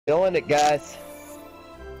Killing it, guys.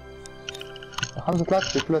 حمزة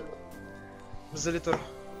طلعت فلت. نزل لي طرح.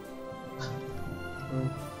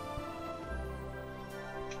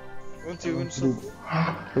 وانتي وين وصلت؟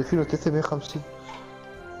 2350.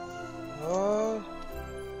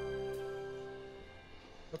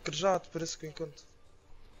 لك رجعت بريسك وين كنت؟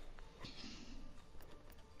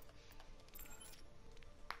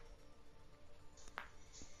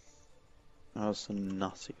 That was a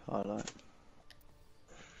nutty highlight.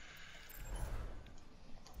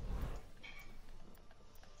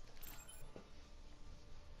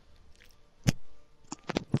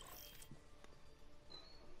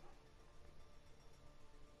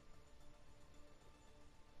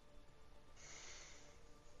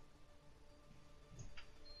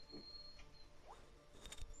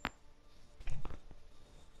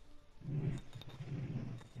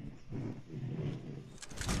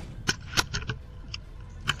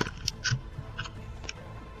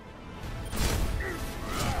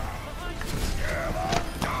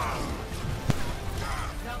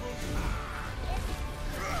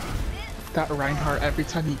 That Reinhardt, every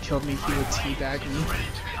time he killed me, he would teabag me.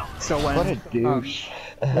 So when What a douche.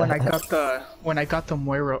 when I got the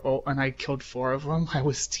Moira ult and I killed 4 of them, I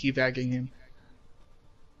was teabagging him.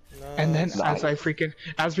 Nice. And then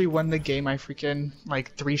as we won the game, I freaking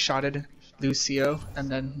like 3-shotted Lucio and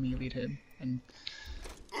then melee'd him and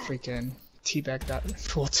freaking teabagged that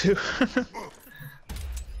fool too.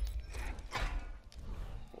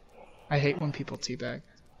 I hate when people teabag.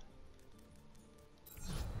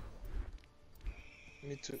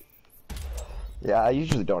 Me too. Yeah, I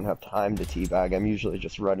usually don't have time to teabag. I'm usually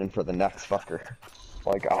just running for the next fucker.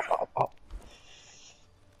 Like, oh.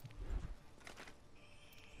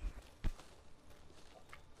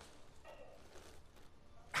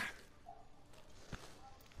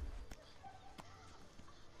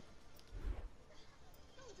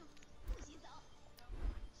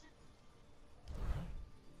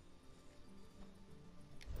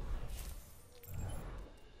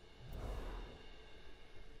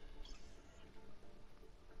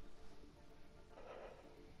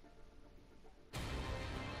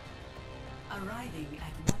 Arriving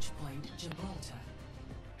at Watchpoint Gibraltar.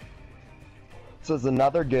 This is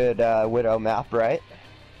another good Widow map, right?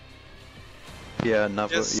 Yeah,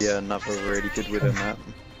 another really good Widow map.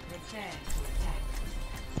 Prepare to attack.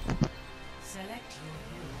 Select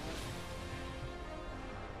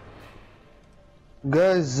your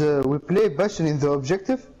hero. Guys, we play Bastion in the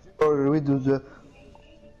objective, or we do the...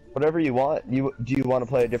 Whatever you want. Do you want to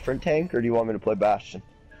play a different tank, or do you want me to play Bastion?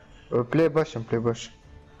 Play Bastion, play Bastion.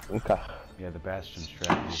 Okay. Yeah, the Bastion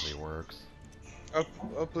strat usually works. I'll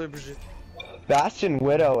play Brigitte. Bastion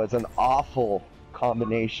Widow is an awful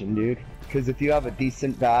combination, dude. Because if you have a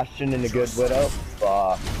decent Bastion and a good Widow,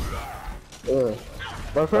 fuck.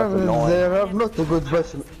 My friend, they have not a good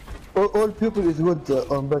Bastion. All people is good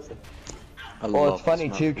on Bastion. Well, it's funny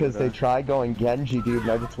too, because they try going Genji, dude,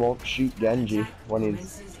 and I just won't shoot Genji when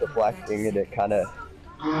he's deflecting, and it kind of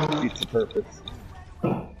defeats the purpose.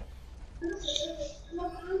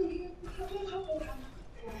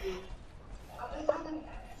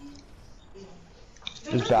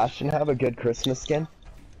 Does Bastion have a good Christmas skin?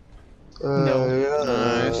 No.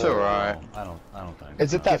 It's alright. I don't think.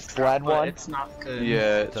 Is it that sled one? It's not good.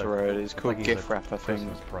 Yeah, it's alright. It's called like gift wrap, I think.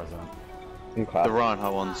 Christmas present. Okay. The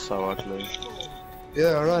Reinhardt one's so ugly.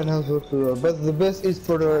 Yeah, Ryan has also, but the best is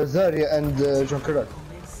for Zarya and Junkrat.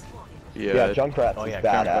 Yeah, Junkrat Oh, is yeah,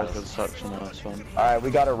 badass. That's such a nice one. Alright,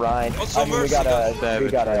 we got a Ryan. Also I mean, we Mercy got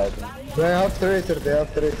got a. They have Tracer,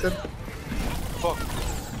 Fuck.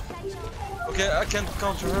 Okay, I can't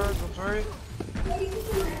counter her, don't worry.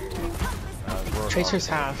 Tracer's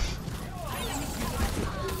half.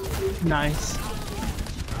 Nice.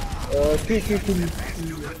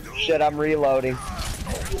 Shit, I'm reloading.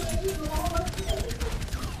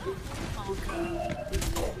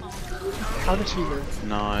 How did she live?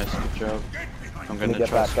 Nice, good job. I'm gonna get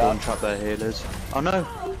try back to spawn up. trap their healers. Oh no!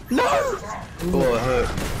 No! Oh, it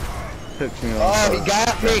hooked me on. Oh, he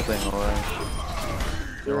got me! Thing away.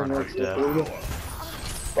 Reinhardt's dead.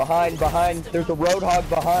 Behind. There's a Roadhog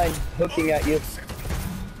behind, hooking at you.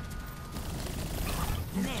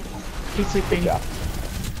 He's sleeping. Yeah.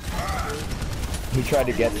 He tried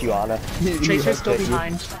to get you, Anna. Tracer's still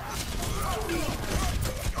behind.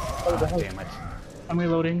 Ah, damn it. I'm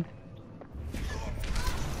reloading.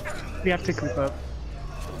 We have to creep up.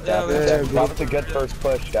 Yeah, That was a good first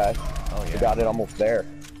push, guys. Oh yeah. We got it almost there.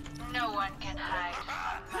 No one can hide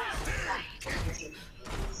from my sight.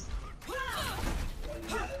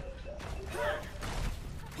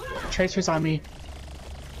 Tracer's on me.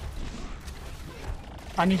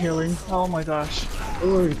 I need healing. Oh my gosh.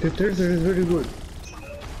 Oh, the Tracer is very good.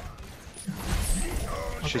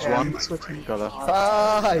 She's Okay, one. I'm switching. Got her.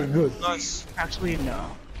 Ah, good. Nice. Actually, no.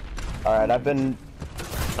 Alright, I've been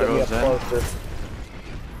I getting up got Zen. closer.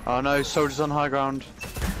 Oh no, soldiers on high ground.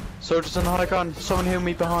 Soldiers on high ground. Someone heal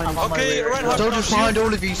me behind. I'm on my Okay, way right Reinhardt, Soldiers now behind shield.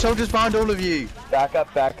 all of you. Soldiers behind all of you. Back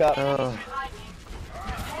up, back up.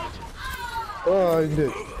 Oh, I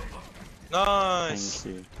did. Nice.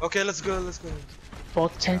 Thank you. Okay, let's go, let's go.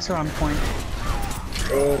 Both tanks are on point.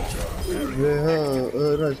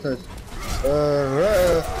 Nice, nice.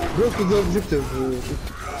 Go to the objective.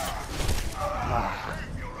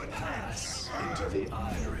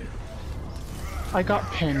 I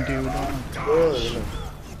got pinned, dude.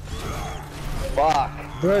 Fuck.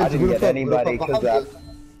 Right, I didn't good get fuck, anybody good because fuck. that.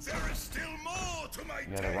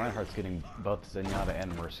 Yeah, the Reinhardt's getting both Zenyatta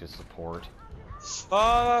and Mercy support.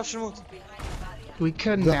 شو الموت؟ We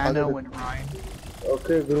could nano and Ryan.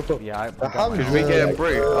 Okay, group up. Yeah, I got Alhamdulillah. my... Did we get a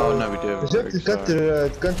brute? Oh no, we do. have a جبت brute, sorry.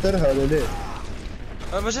 تكترها ولا ليه؟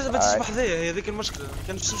 ما جات ما تمشي بحذايا هي ذيك المشكلة،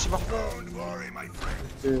 كانت تمشي بحذايا.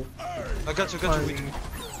 I got you,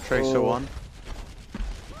 Tracer one.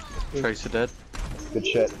 Tracer dead. Good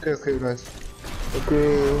shit. Okay, nice.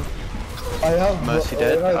 Okay. I have Mercy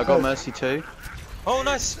dead. I got Mercy too. Oh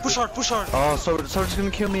nice, push hard, push hard. Oh, soldier's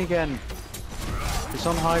gonna kill me again. It's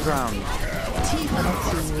on high ground.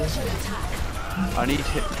 I need.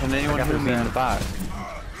 Can anyone heal me in the back?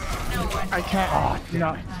 I can't. You're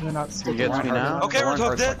not Can you get to me now? Okay, we're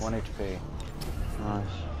top Reinhardt's dead. like 1 HP.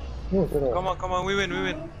 Nice. Come on, we win.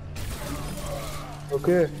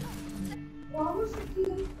 Okay.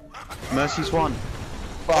 Mercy's one.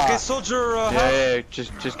 Okay, soldier. Yeah,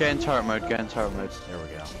 just get in turret mode. Get in turret mode. There we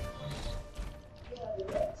go.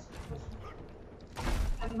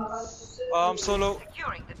 I'm solo.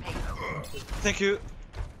 Securing the payload. Thank you.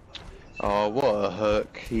 Oh, what a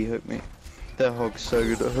hook! He hooked me. That hog's so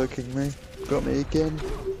good at hooking me. Got me again.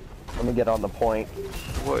 Let me get on the point.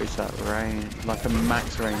 What is that range? Like a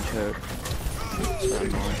max range hook. So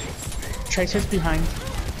annoying. Tracer's behind.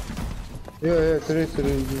 Yeah, Tracer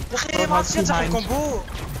is. يا أخي ما عرفتش يفتح الكومبو.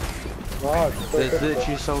 There's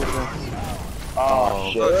literally a soldier.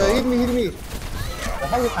 Oh, shit. Hit me.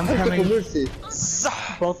 I'm coming. Mercy.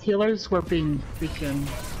 صح. Both healers were being freaking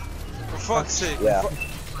For fuck's sake. Yeah.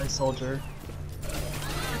 by soldier.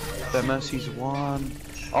 Their Mercy's one.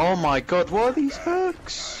 Oh my god, what are these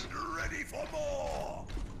hooks?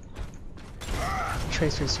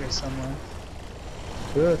 Tracer's here somewhere.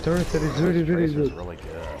 Yeah, Tracer is very Tracer's good. really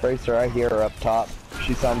good. Tracer, I hear her up top.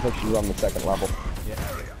 She sounds like she's on the second level. Yeah.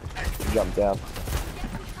 She jumped down.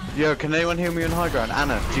 Yo, can anyone heal me on high ground?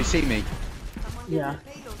 Anna, do you see me? Yeah.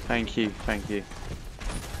 Thank you.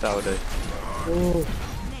 That'll do. Oh,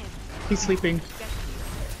 He's sleeping.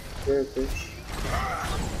 okay.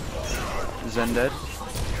 Zen dead.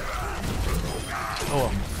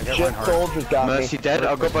 Oh, I got Shit, Reinhardt. soldiers got Mercy me. dead.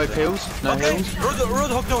 I've got both heals. No Okay, heals.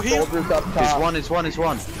 Roadhog no heal. Soldiers up It's top. one.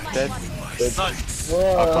 Dead. Nice.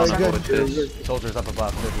 Oh, I can't I avoid got this. you. Soldiers up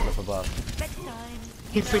above. Soldiers up above.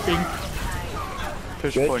 He's sleeping.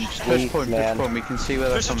 Push Good point. sleep, man. We can see where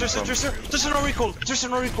they're coming from. Tracer no recall. Tracer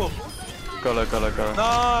no recall. Got her.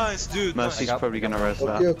 Nice, dude. Mercy's Nice. probably gonna res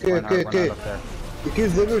that. Okay. Reinhardt up there. He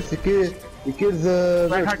kills the Mercy. He kills the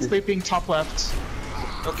Reinhardt Mercy. sleeping top left.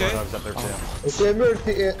 Okay. Roadhog's up there too. Okay,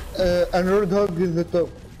 Mercy and Roadhog is the top.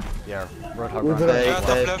 Yeah, Roadhog With runs the- up.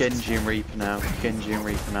 They're left. Genji and Reaper now.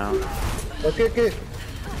 Okay.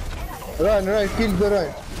 Run, kill the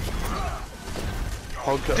Ryan.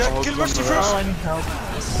 Kill Mercy Oh, first. I need help.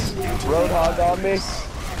 Roadhog on me.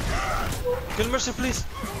 Kill Mercy, please.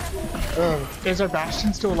 Is our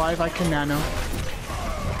Bastion still alive? I can nano.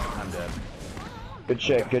 I'm dead. Good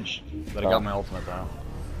shit. But I got my ultimate though.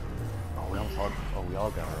 Oh, we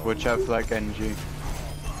all got our Watch out for that Genji.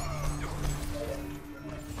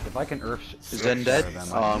 If I can earth Zen dead?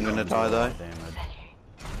 Oh, I'm gonna die though.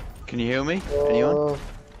 Can you heal me? Anyone?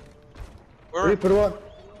 Where? Reaper one.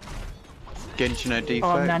 Genji no defect. Oh,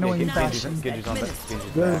 I'm nanoing Yeah, Bastion. Genji's on that.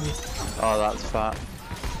 Genji's back. Oh, that's fat.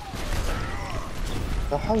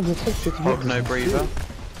 Hamza تحب Hog no breather. I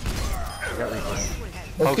got Reaper.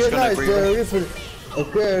 Hog's Okay, gonna nice, breather. Reaper.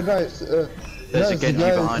 Okay, nice. There's a nice, Genji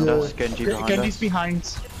guys, behind us. Genji behind Genji's us. behind.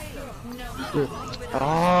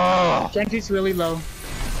 Oh, Genji's really low.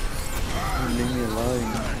 leave me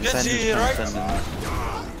alone. Genji, Send right? him.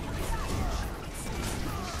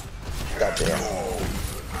 Goddamn.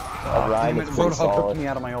 Oh, Ryan damn is it, pretty Roadhog took solid. me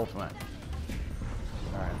out of my ultimate.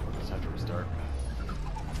 Alright, we'll just have to restart.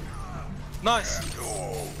 Nice.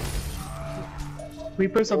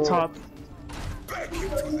 Reaper's up top.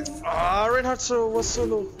 Reinhardt was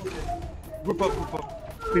solo. Okay. Group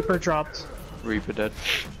up. Reaper dropped. Reaper dead.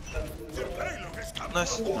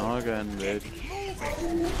 Nice. No, again, dude.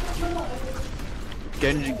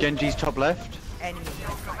 Genji's top left.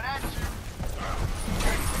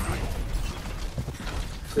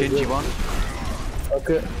 Genji one.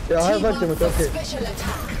 Okay. Yeah, I have ultimate, okay.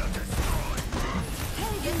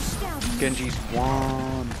 Genji's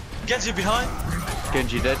one. Genji behind.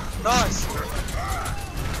 Genji dead. Nice.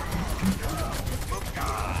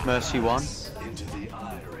 Mercy one.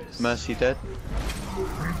 Mercy dead.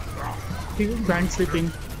 He's Ryan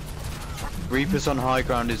sleeping. Reaper's on high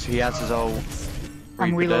ground. He has his ult.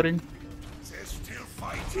 I'm Reaper reloading.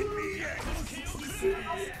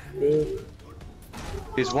 Dead.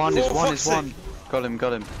 He's one. He's one. He's one. Got him.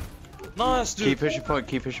 Got him. Nice, dude. Keep pushing point.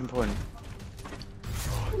 Keep pushing point.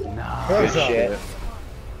 Good shit.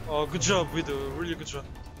 Oh, good job, Widow. Really good job.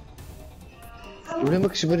 وليه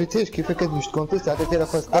ماكش مريتيش كيف كنت مش تكونتيست عطيتي لها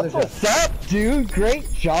فاست That's what's up, dude.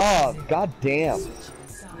 Great job. God damn.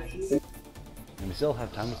 And we still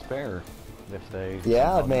have time to spare if they.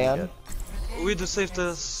 Yeah, man. Widow saved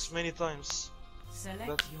us many times.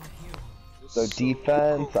 So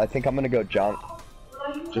defense, I think I'm gonna go junk,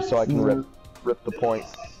 just so I can rip the point.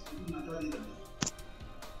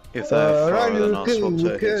 If they're Ryan, far, then you I'll can- swap you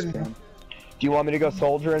to can. hit scan. Do you want me to go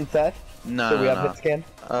soldier and Seth? No, So we have no, hit scan?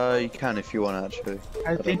 You can if you want actually.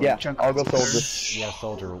 I think Yeah, junk I'll go is soldier. Yeah,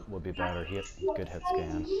 soldier would be better. He had good hit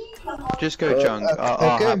scan. Just go junk. I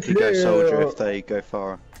I'll can happily go play, soldier if they go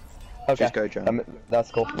far. Okay, Just go junk.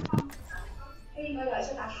 That's cool.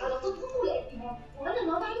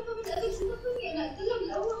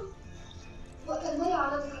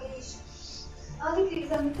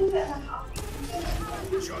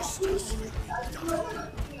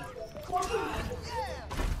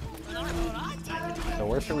 So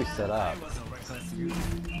where should we set up?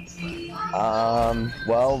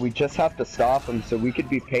 Well, we just have to stop him, so we could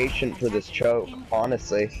be patient for this choke,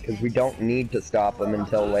 honestly, because we don't need to stop him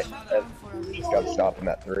until late. We just gotta stop him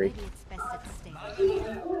at 3.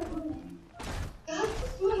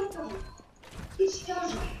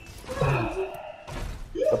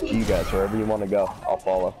 Up to you guys, wherever you want to go, I'll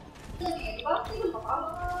follow.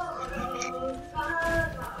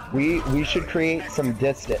 We should create some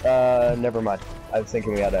distance. Never mind. I was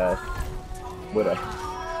thinking we had a Widow.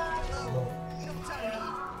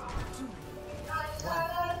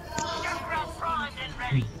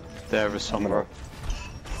 There is Sombra.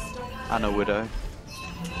 And a Widow.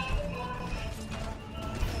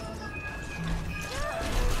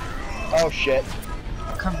 Oh shit!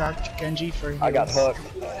 I'll come back to Genji for heals. I got hooked.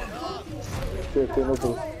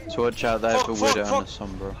 So watch out there for Fuck, Widow fuck, and a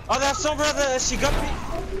Sombra. Oh, that's Sombra there. She got me.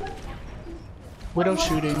 Widow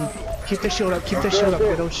shooting. Keep the shield up. Keep the shield up.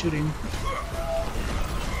 Widow shooting.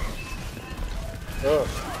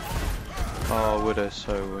 Oh, Widow's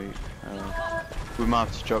so weak. We might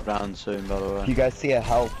have to drop down soon, by the way. If you guys see a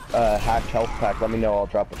hacked health pack, let me know. I'll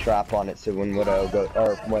drop a trap on it so when Widow goes,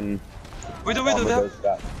 or when Widow Bomber there. goes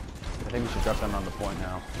back. I think we should drop them on the point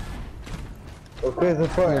now. Okay,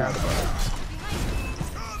 that's fine.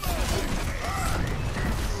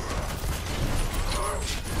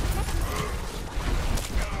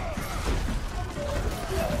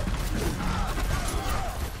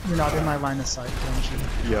 You're not in my line of sight, Genji.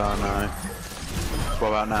 Yeah, I know. What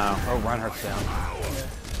about now? Oh, Reinhardt's down.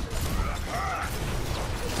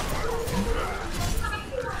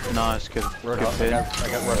 Nice, good. Good I pin. got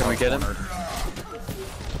Can we get him?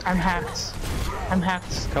 I'm hacked. I'm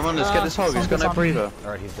hacked. Come on, let's get this hog. He's got no Somebody's on me. breather.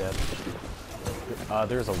 Alright, he's dead.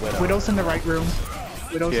 There's a Widow. Widow's in the right room.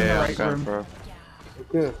 Widow's in the Yeah, I'm right going room. for her.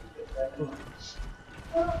 Okay.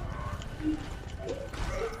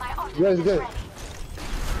 Guys, guys.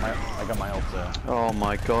 I got my ult there. Oh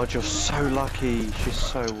my god, you're so lucky. She's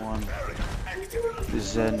so one. The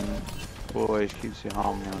Zen always keeps you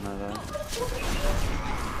harmony, I know that.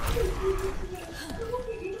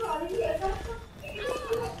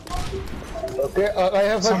 Okay, I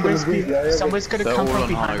have Somebody's, ultimate. somebody's gonna They're come all from on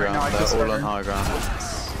high behind right now. I ground. just They're all heard on her. high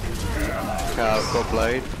ground. Okay, I've got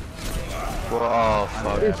blade. What? Oh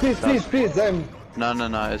fuck. Please, I'm...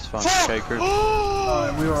 No, it's fine. Okay, group.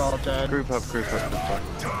 We were all dead. Group up.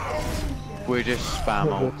 We just spam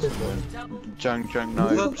ults. Junk, no,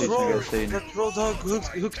 That please don't get seen. roadhog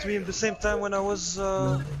hooked me at the same time when I was.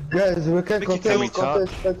 Guys, we can Can we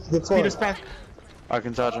contest, touch? that's the Speed us point. back. I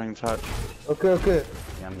can touch. Okay.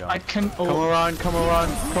 Yeah, I'm going. I can. Come Oh, around. Can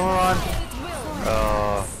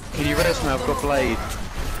you rest me? I've got blade.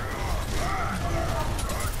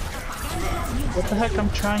 what the heck? I'm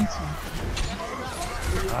trying to.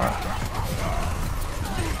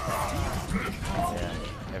 Yeah,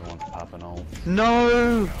 everyone's popping ult.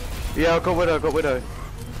 No! Yeah, I got Widow.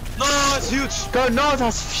 No, it's huge. Go, no,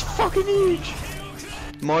 that's fucking huge.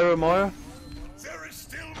 Moira.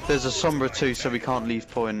 There's a Sombra too, so we can't leave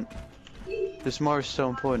point. This Moira's still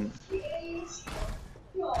on point.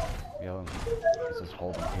 Yo, this is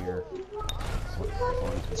holding here.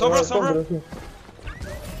 Sombra.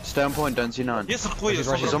 Stay on point, don't see none. Yes,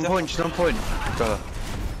 Akhuya, She's on point, Go.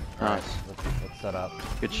 Nice. Let's set up.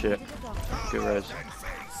 Good shit. Good res.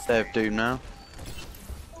 They have Doom now.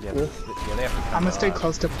 Yeah, they have to come I'm gonna stay to us.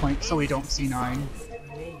 close to point so we don't see 9.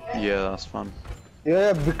 Yeah, that's fun.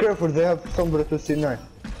 Yeah, be careful, they have somebody to C9.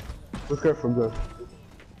 Be careful, guys.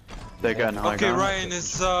 They're getting high Okay, ground. Ryan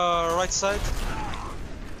is right side.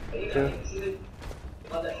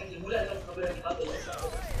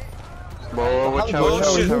 Whoa, watch out, Oh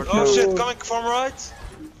watch shit, out, watch oh out. shit, coming from right.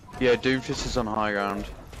 Yeah, Doomfist is on high ground.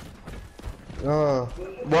 Ah.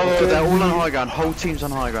 Whoa, they're all on high ground. Whole team's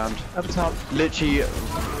on high ground. Up top. Literally,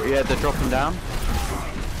 yeah, they're dropping down.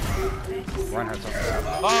 Reinhardt's on.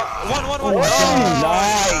 One.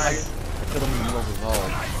 Nice! Put him in the middle of the wall.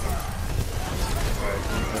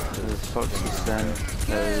 There's Fox's then.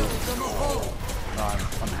 There's...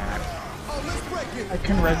 I'm hacked. I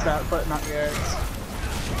can res that, but not yet.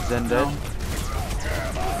 Zen dead.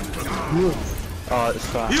 Oh, it's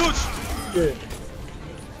fine. Huge.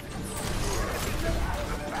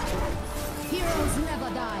 Heroes never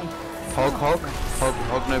die.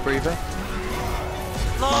 Hog, no breather.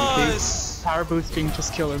 Nice. Power boosting,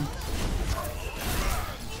 just kill him.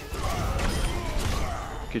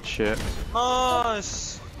 Good shit.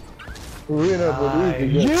 Nice. Winner, but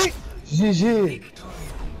easy, GG!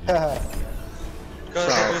 Guys,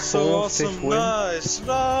 that was so awesome. Nice.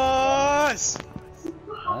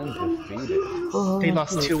 Undefeated. They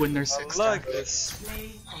lost 2 in their 6 I like stack. this.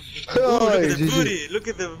 Ooh, Oh, look at the GG. booty. Look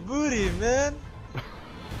at the booty, man.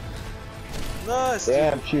 Nice.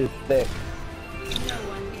 Damn, she was thick.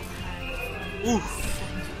 Oof.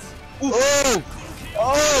 Oh!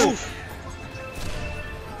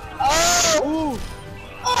 Oh! Ooh.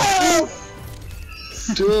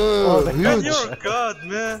 Dude, Man, huge! you're a god,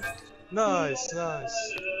 man. Nice.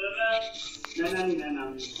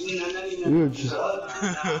 Huge.